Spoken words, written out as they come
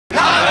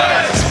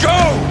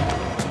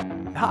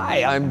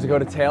Hi, I'm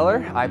Dakota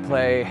Taylor. I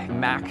play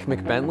Mac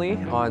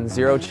McBentley on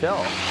Zero Chill.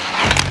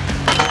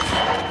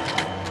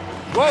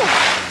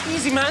 Whoa,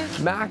 easy, man.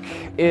 Mac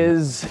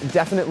is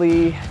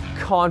definitely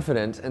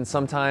confident and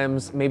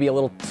sometimes maybe a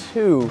little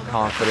too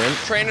confident.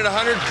 Train at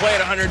 100, play at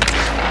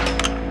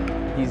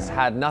 100. He's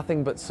had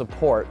nothing but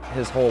support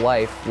his whole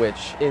life,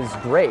 which is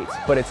great,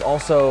 but it's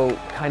also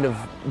kind of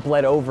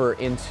bled over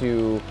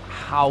into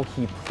how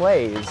he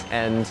plays,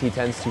 and he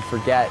tends to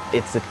forget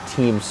it's a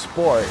team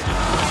sport.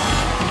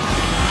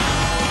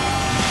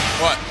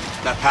 What?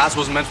 That pass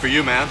wasn't meant for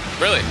you, man.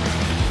 Really?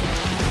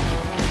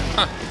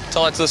 Huh.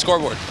 Tell that to the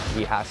scoreboard.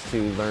 He has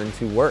to learn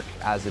to work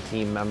as a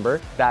team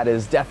member. That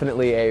is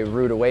definitely a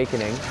rude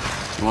awakening.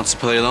 He wants to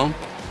play alone?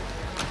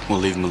 We'll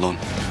leave him alone.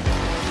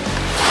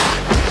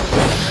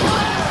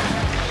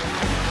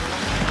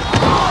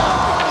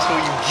 That's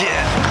what you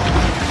get.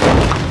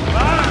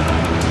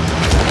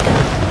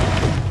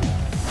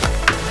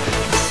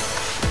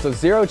 So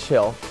Zero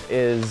Chill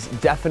is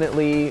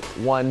definitely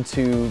one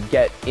to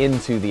get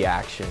into the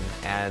action,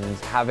 and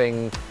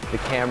having the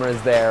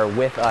cameras there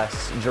with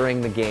us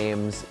during the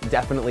games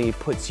definitely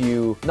puts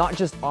you not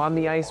just on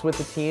the ice with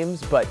the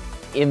teams, but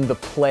in the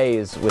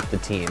plays with the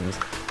teams.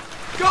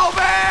 Go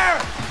Bear!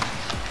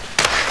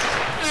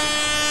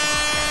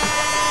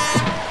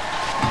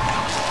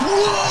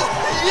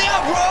 Whoa!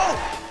 Yeah,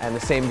 bro! And the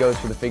same goes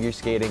for the figure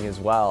skating as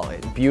well.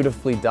 It's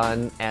beautifully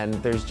done, and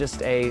there's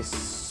just a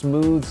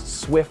smooth,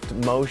 swift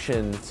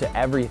motion to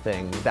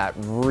everything that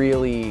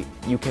really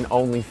you can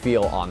only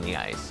feel on the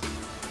ice.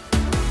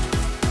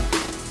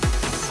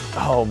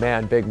 Oh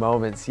man, big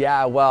moments.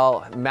 Yeah,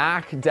 well,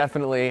 Mac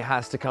definitely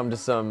has to come to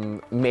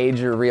some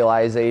major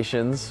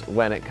realizations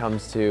when it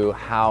comes to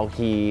how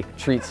he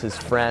treats his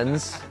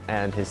friends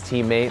and his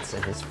teammates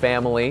and his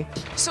family.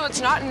 So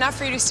it's not enough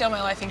for you to steal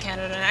my life in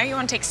Canada. Now you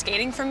want to take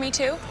skating from me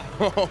too?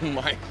 Oh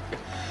my,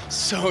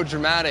 so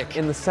dramatic.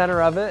 In the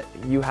center of it,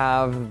 you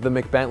have the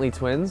McBentley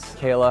twins,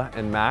 Kayla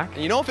and Mac.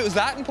 And you know, if it was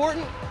that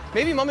important,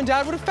 maybe Mom and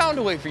Dad would have found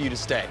a way for you to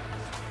stay.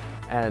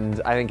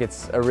 And I think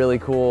it's a really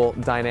cool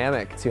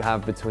dynamic to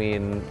have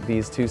between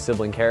these two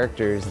sibling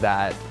characters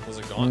that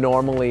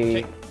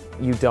normally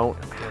you don't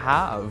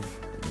have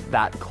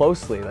that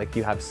closely. Like,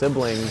 you have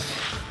siblings,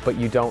 but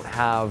you don't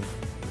have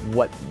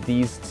what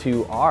these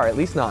two are, at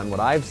least not in what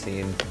I've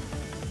seen.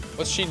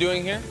 What's she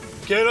doing here?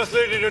 Kayla's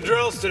leading the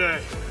drills today.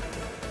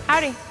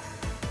 Howdy.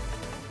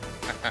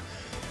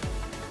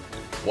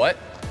 What?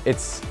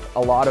 It's a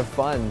lot of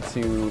fun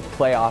to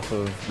play off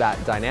of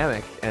that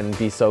dynamic and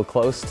be so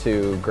close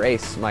to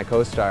Grace, my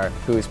co-star,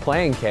 who is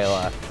playing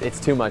Kayla. It's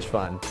too much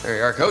fun. There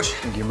you are, Coach.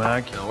 Thank you,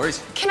 Mac. No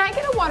worries. Can I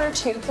get a water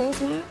too,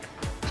 please, Mac?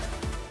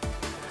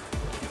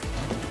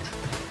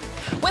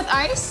 With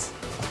ice?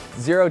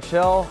 Zero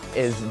Chill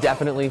is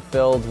definitely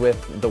filled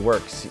with the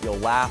works. You'll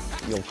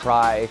laugh, you'll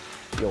cry,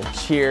 you'll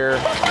cheer.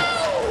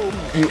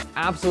 You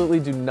absolutely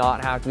do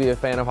not have to be a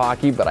fan of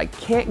hockey, but I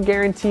can't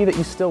guarantee that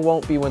you still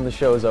won't be when the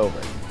show's over.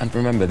 And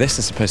remember, this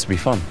is supposed to be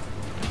fun.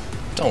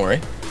 Don't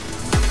worry.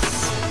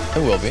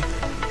 It will be.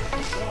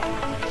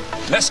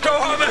 Let's go,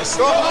 Hummus!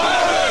 Go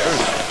Hummers!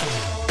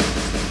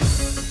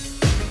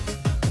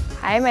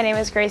 Hi, my name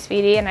is Grace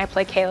Beedie, and I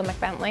play Kayla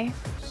McBentley.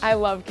 I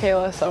love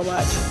Kayla so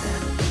much.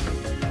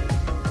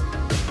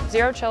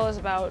 Zero Chill is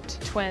about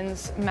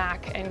twins,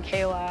 Mac and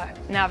Kayla,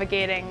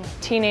 navigating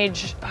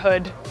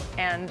teenagehood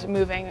and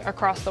moving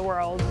across the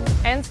world,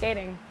 and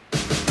skating.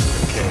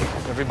 Okay,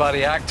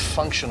 everybody act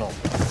functional.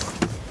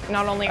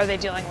 Not only are they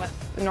dealing with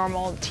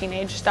normal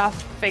teenage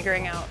stuff,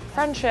 figuring out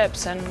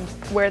friendships and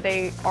where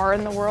they are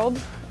in the world,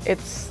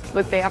 it's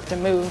like they have to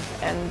move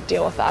and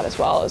deal with that as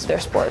well as their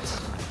sports.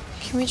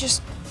 Can we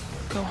just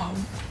go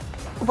home?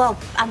 Well,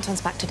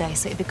 Anton's back today,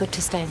 so it'd be good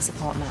to stay and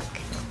support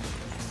Mac.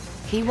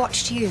 He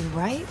watched you,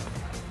 right?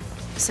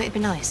 So it'd be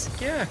nice.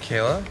 Yeah,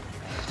 Kayla.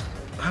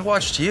 I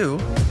watched you,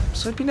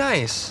 so it'd be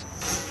nice.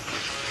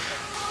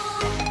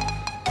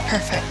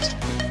 Perfect.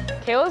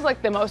 Kayla's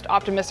like the most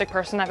optimistic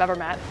person I've ever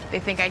met. They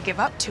think I give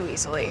up too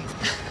easily.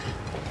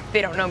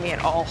 They don't know me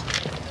at all.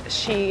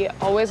 She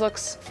always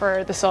looks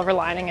for the silver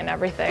lining in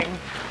everything.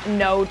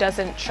 No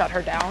doesn't shut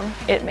her down.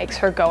 It makes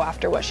her go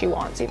after what she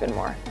wants even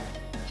more.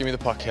 Give me the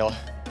puck, Kayla.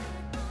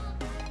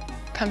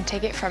 Come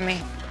take it from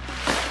me.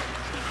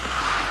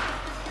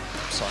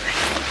 Sorry.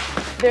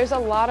 There's a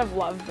lot of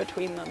love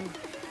between them.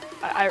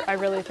 I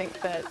really think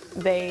that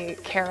they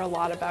care a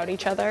lot about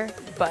each other,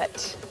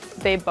 but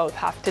they both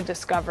have to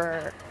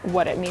discover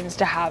what it means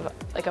to have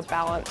like a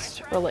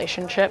balanced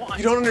relationship.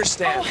 You don't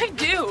understand. Oh, I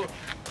do.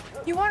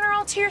 You want her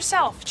all to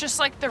yourself, just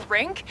like the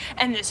rink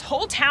and this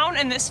whole town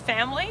and this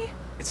family?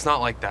 It's not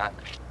like that.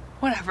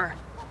 Whatever.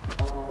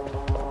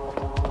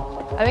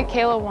 I think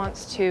Kayla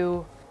wants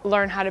to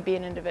learn how to be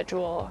an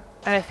individual,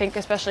 and I think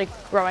especially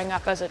growing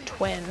up as a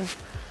twin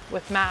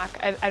with Mac,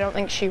 I don't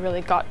think she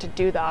really got to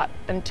do that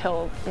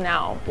until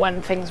now, when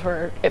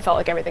it felt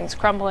like everything's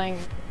crumbling.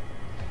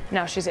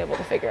 Now she's able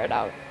to figure it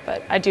out,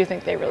 but I do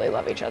think they really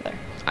love each other.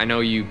 I know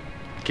you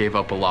gave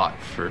up a lot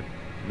for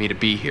me to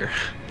be here,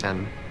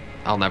 and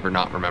I'll never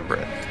not remember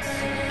it.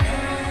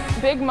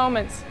 Big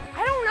moments.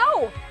 I don't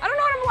know how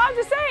to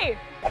have to say?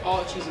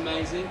 Archie's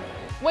amazing.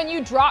 When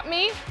you drop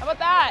me, how about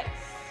that?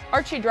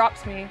 Archie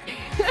drops me.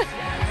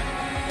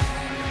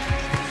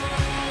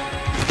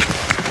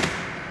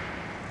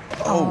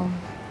 Oh.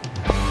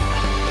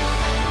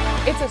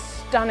 It's a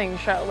stunning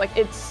show. Like,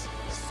 it's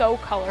so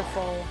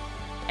colorful.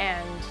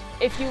 And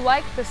if you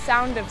like the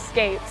sound of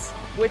skates,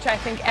 which I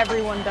think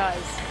everyone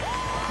does,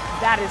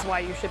 that is why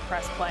you should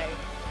press play.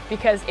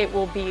 Because it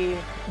will be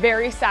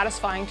very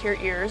satisfying to your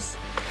ears.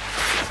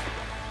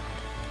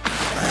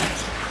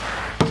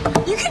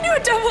 You can do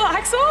a double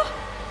axel?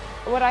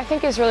 What I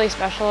think is really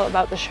special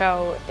about the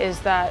show is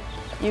that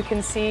you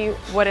can see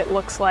what it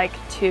looks like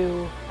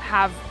to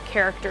have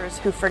characters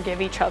who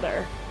forgive each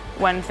other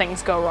when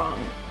things go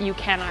wrong. You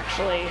can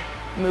actually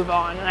move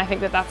on, and I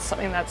think that that's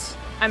something that's,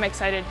 I'm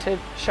excited to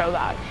show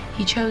that.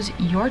 He chose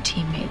your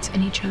teammates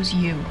and he chose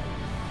you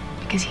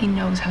because he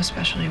knows how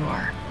special you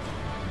are.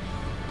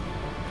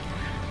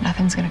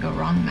 Nothing's gonna go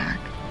wrong, Mac.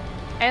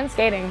 And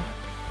skating,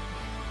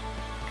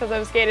 because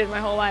I've skated my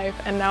whole life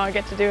and now I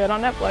get to do it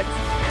on Netflix.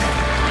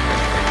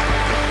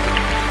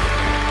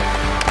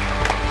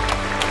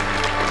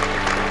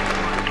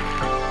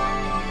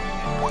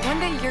 One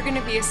day you're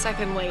gonna be a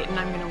second late and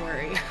I'm gonna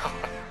worry.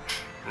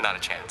 Not a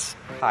chance.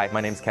 Hi,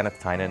 my name's Kenneth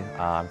Tynan.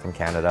 I'm from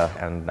Canada,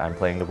 and I'm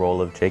playing the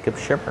role of Jacob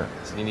Schimmer.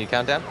 So you need a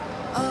countdown?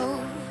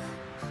 Oh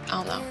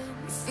no.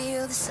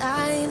 Feel the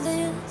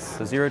silence.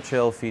 So Zero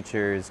Chill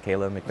features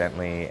Kayla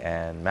McBentley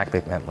and Mac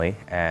McBentley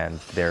and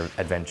their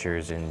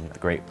adventures in the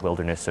great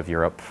wilderness of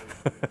Europe,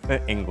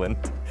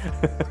 England.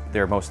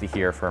 They're mostly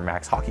here for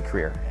Mac's hockey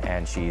career,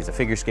 and she's a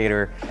figure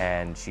skater,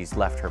 and she's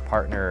left her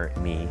partner,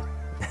 me,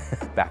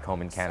 back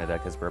home in Canada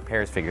because we're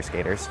pairs figure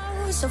skaters.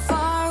 So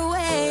far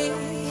away,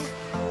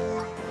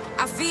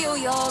 I feel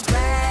your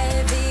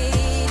gravity.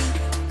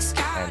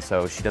 And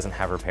so she doesn't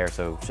have her pair,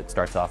 so it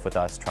starts off with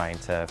us trying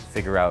to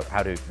figure out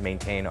how to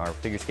maintain our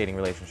figure skating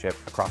relationship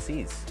across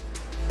seas.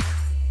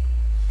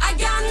 I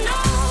got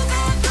no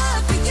bad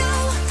love for you,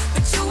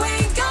 but you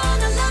ain't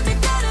gonna love me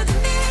better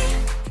than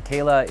me.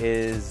 Kayla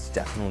is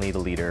definitely the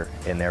leader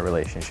in their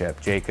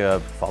relationship.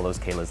 Jacob follows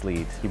Kayla's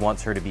lead. He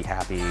wants her to be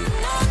happy,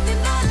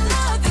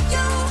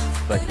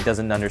 but he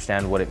doesn't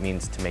understand what it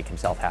means to make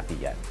himself happy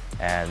yet.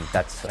 And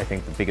that's, I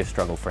think, the biggest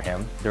struggle for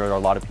him. There are a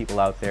lot of people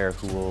out there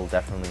who will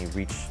definitely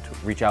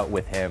reach out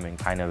with him and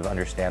kind of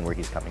understand where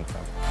he's coming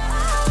from.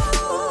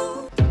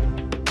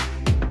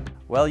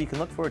 Well, you can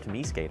look forward to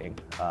me skating.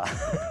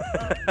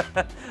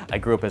 I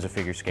grew up as a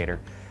figure skater.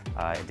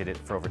 I did it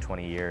for over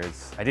 20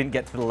 years. I didn't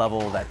get to the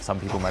level that some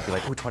people might be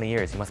like, oh, 20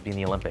 years, you must be in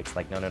the Olympics.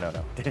 Like, no.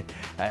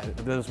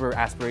 Those were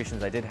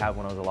aspirations I did have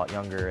when I was a lot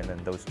younger, and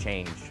then those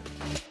changed.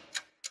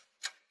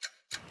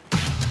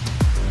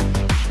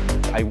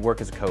 I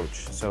work as a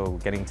coach, so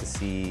getting to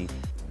see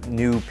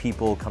new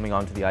people coming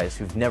onto the ice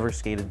who've never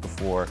skated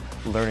before,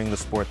 learning the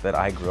sport that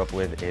I grew up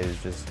with is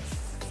just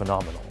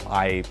phenomenal.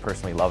 I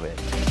personally love it.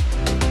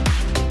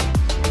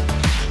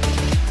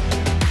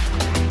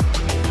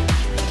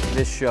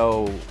 This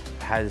show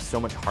has so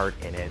much heart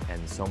in it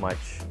and so much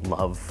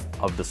love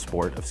of the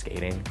sport of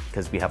skating,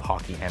 because we have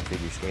hockey and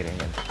figure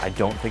skating, and I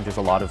don't think there's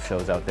a lot of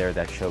shows out there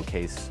that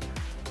showcase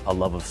a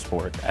love of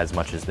sport as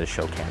much as this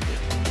show can do.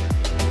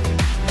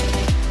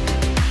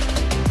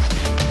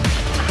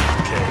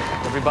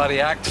 Everybody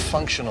act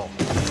functional.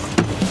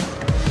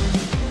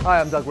 Hi,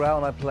 I'm Doug Rao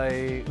and I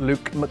play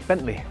Luke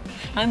McBentley.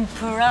 I'm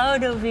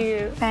proud of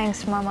you.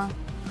 Thanks, Mama.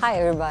 Hi,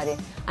 everybody.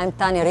 I'm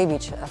Tanya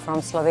Ribic from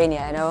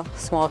Slovenia, you know,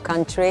 small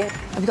country.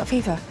 Have you got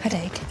fever?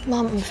 Headache?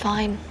 Mom, I'm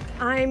fine.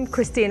 I'm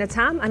Christina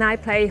Tam and I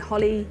play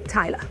Holly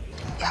Tyler.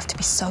 You have to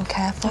be so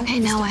careful. Okay,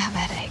 now I have a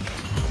headache.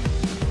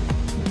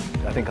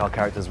 I think our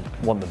characters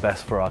want the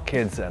best for our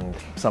kids, and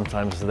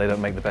sometimes they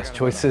don't make the best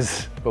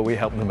choices, but we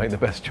help them make the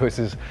best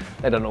choices.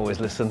 They don't always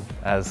listen,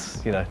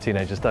 as, you know,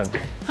 teenagers don't.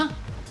 Huh?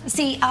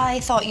 See, I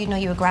thought you'd know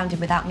you were grounded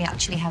without me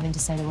actually having to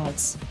say the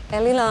words.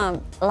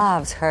 Elila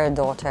loves her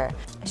daughter.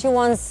 She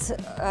wants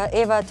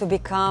Eva to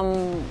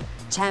become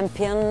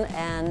champion,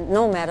 and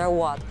no matter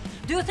what.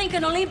 Do you think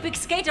an Olympic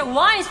skater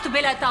wants to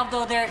be let out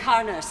of their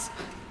harness?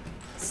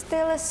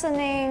 Still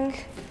listening.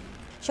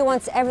 She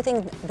wants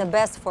everything the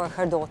best for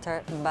her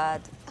daughter,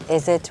 but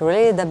is it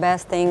really the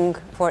best thing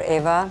for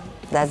Eva?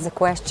 That's the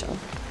question.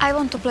 I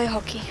want to play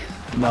hockey.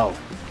 No.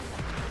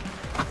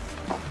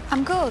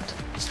 I'm good.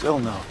 Still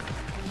no.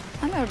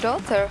 I'm your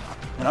daughter.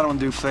 And I don't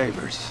do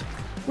favors.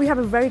 We have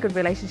a very good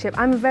relationship.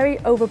 I'm a very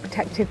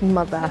overprotective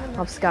mother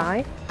of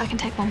Sky. I can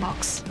take one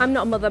box. I'm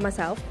not a mother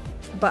myself,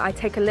 but I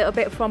take a little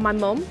bit from my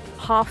mum,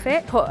 half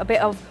it, put a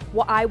bit of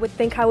what I would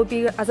think I would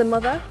be as a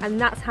mother, and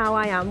that's how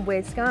I am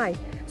with Sky.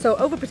 So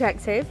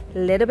overprotective, a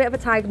little bit of a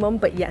tiger mum,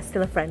 but yes,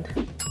 still a friend.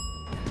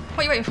 What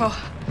are you waiting for?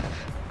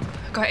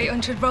 Got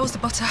 800 rolls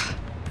of butter.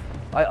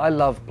 I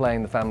love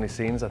playing the family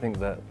scenes. I think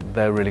that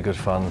they're really good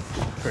fun.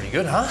 Pretty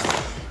good, huh?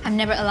 I'm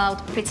never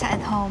allowed pizza at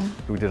home.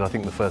 We did, I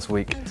think, the first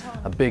week,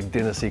 a big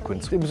dinner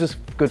sequence. It was just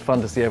good fun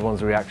to see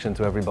everyone's reaction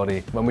to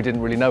everybody when we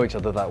didn't really know each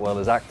other that well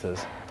as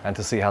actors, and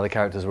to see how the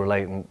characters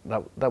relate, and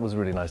that was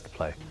really nice to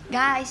play.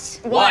 Guys.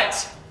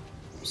 What?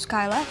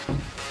 Sky left.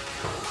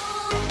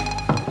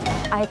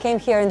 I came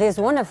here in this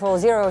wonderful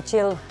Zero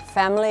Chill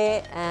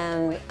family,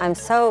 and I'm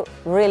so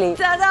really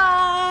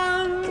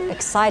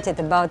excited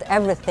about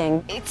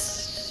everything.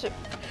 It's...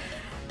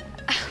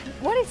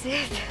 What is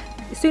it?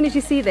 As soon as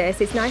you see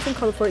this, it's nice and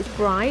colourful, it's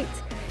bright,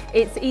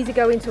 it's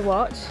easygoing to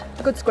watch,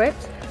 a good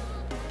script,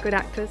 good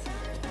actors.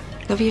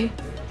 Love you.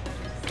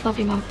 Love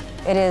you, Mum.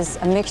 It is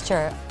a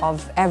mixture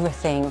of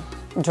everything.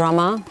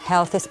 Drama,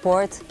 healthy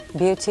sport,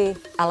 beauty,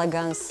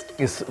 elegance.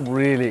 It's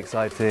really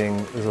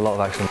exciting, there's a lot of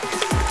action.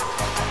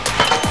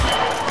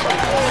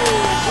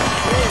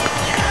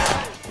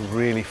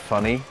 Really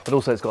funny, but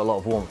also it's got a lot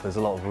of warmth. There's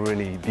a lot of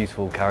really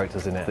beautiful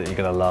characters in it that you're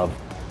going to love.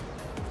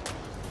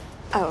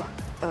 Oh.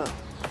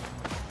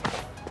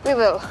 We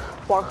will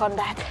work on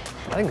that.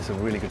 I think it's a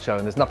really good show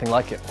and there's nothing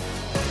like it.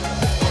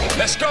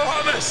 Let's go,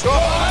 Hummus!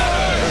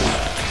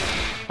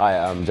 Hi,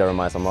 I'm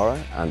Jeremias Amoore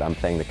and I'm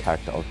playing the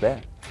character of Bear.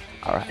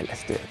 All right,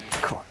 let's do it.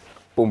 Come on.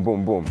 Boom,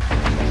 boom, boom.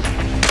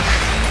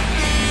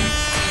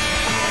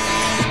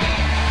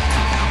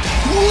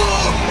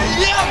 Whoa!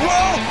 Yeah, bro!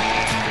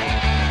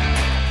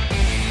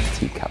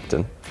 Team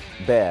captain.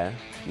 Bear,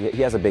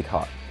 he has a big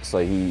heart, so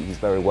he's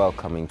very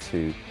welcoming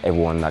to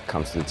everyone that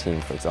comes to the team,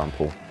 for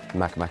example.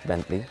 Mac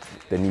Bentley,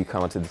 the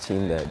newcomer to the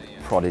team, the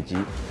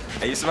prodigy.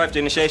 Hey, you survived the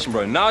initiation,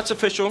 bro. Now it's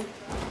official.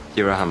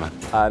 You're a hammer.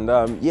 And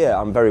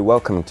yeah, I'm very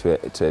welcoming to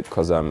it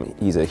because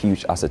he's a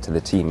huge asset to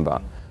the team,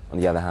 but on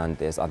the other hand,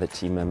 there's other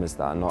team members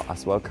that are not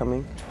as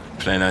welcoming.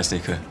 Play nice,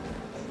 Nico.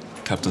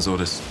 Captain's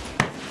orders.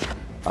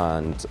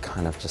 And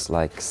kind of just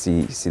like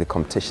see the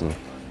competition,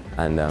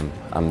 and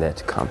I'm there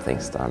to calm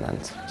things down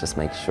and just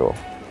make sure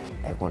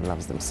everyone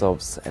loves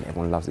themselves and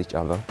everyone loves each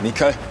other.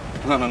 Nico?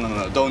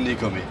 No, don't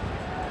Nico me.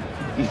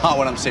 Not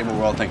what I'm saying, what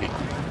we're all thinking.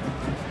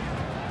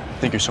 I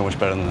think you're so much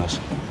better than us.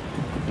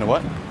 You know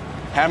what?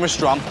 Hammer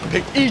strong,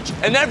 pick each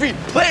and every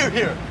player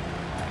here.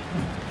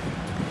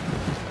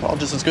 We're all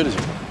just as good as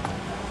you.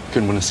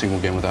 Couldn't win a single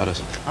game without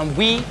us. And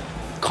we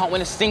can't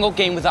win a single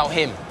game without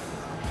him.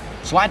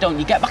 So why don't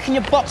you get back in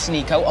your box,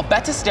 Nico, or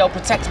better still,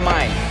 protect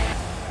mine.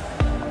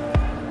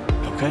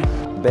 Okay.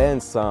 Bear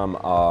and Sam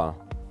are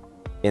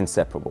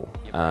inseparable,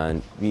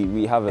 and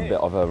we have a bit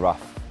of a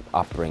rough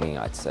upbringing,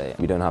 I'd say.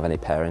 We don't have any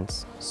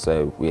parents,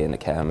 so we're in a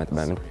care home at the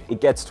moment. It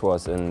gets to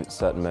us in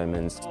certain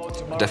moments.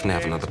 I definitely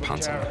have another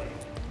pants on.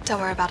 Don't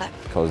worry about it.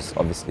 Because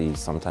obviously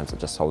sometimes it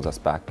just holds us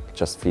back,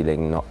 just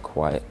feeling not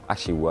quite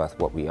actually worth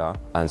what we are.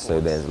 And so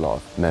there's a lot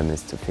of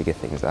moments to figure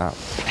things out.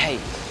 Hey,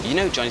 you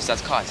know Johnny's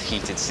dad's car has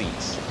heated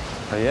seats.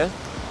 Oh yeah?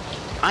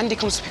 Andy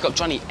comes to pick up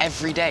Johnny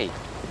every day.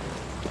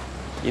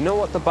 You know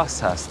what the bus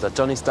has that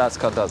Johnny's dad's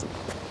car doesn't?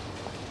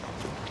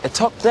 A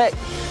top deck.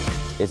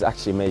 It's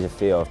actually a major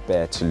fear of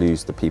Bear to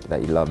lose the people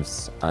that he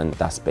loves, and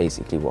that's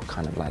basically what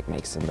kind of like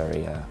makes him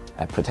very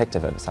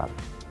protective of Sam.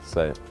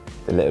 So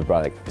the little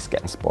brother is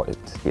getting spotted,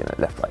 you know,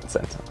 left, right, and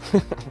centre.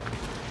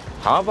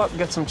 How about we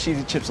get some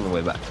cheesy chips on the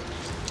way back?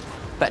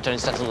 Bet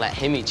Johnny's dad doesn't let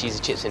him eat cheesy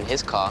chips in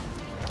his car.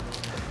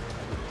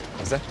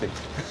 Exactly.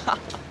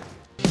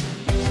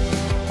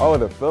 Oh,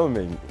 the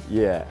filming,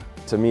 yeah.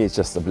 To me, it's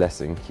just a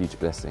blessing, huge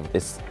blessing.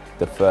 It's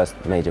the first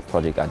major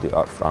project I do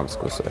out of film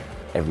school, so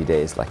every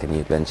day is like a new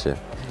adventure.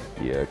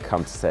 You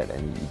come to set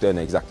and you don't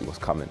know exactly what's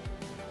coming.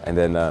 And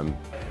then,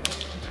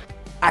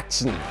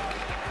 action!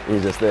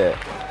 You're just there.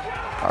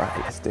 All right,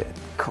 let's do it.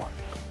 Come on.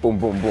 Boom,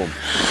 boom, boom.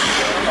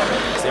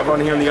 Is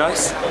everyone here on the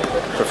ice?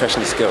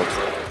 Professionally skilled.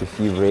 If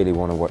you really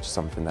want to watch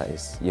something that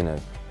is, you know,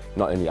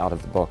 not only out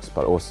of the box,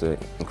 but also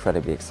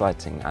incredibly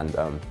exciting, and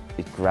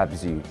it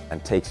grabs you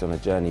and takes you on a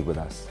journey with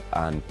us,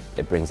 and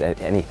it brings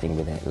anything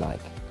with it,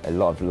 like a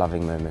lot of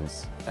loving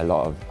moments, a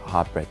lot of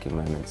heartbreaking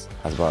moments,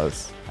 as well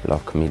as a lot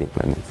of comedic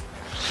moments.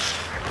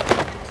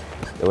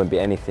 There won't be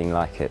anything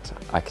like it,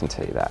 I can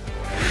tell you that.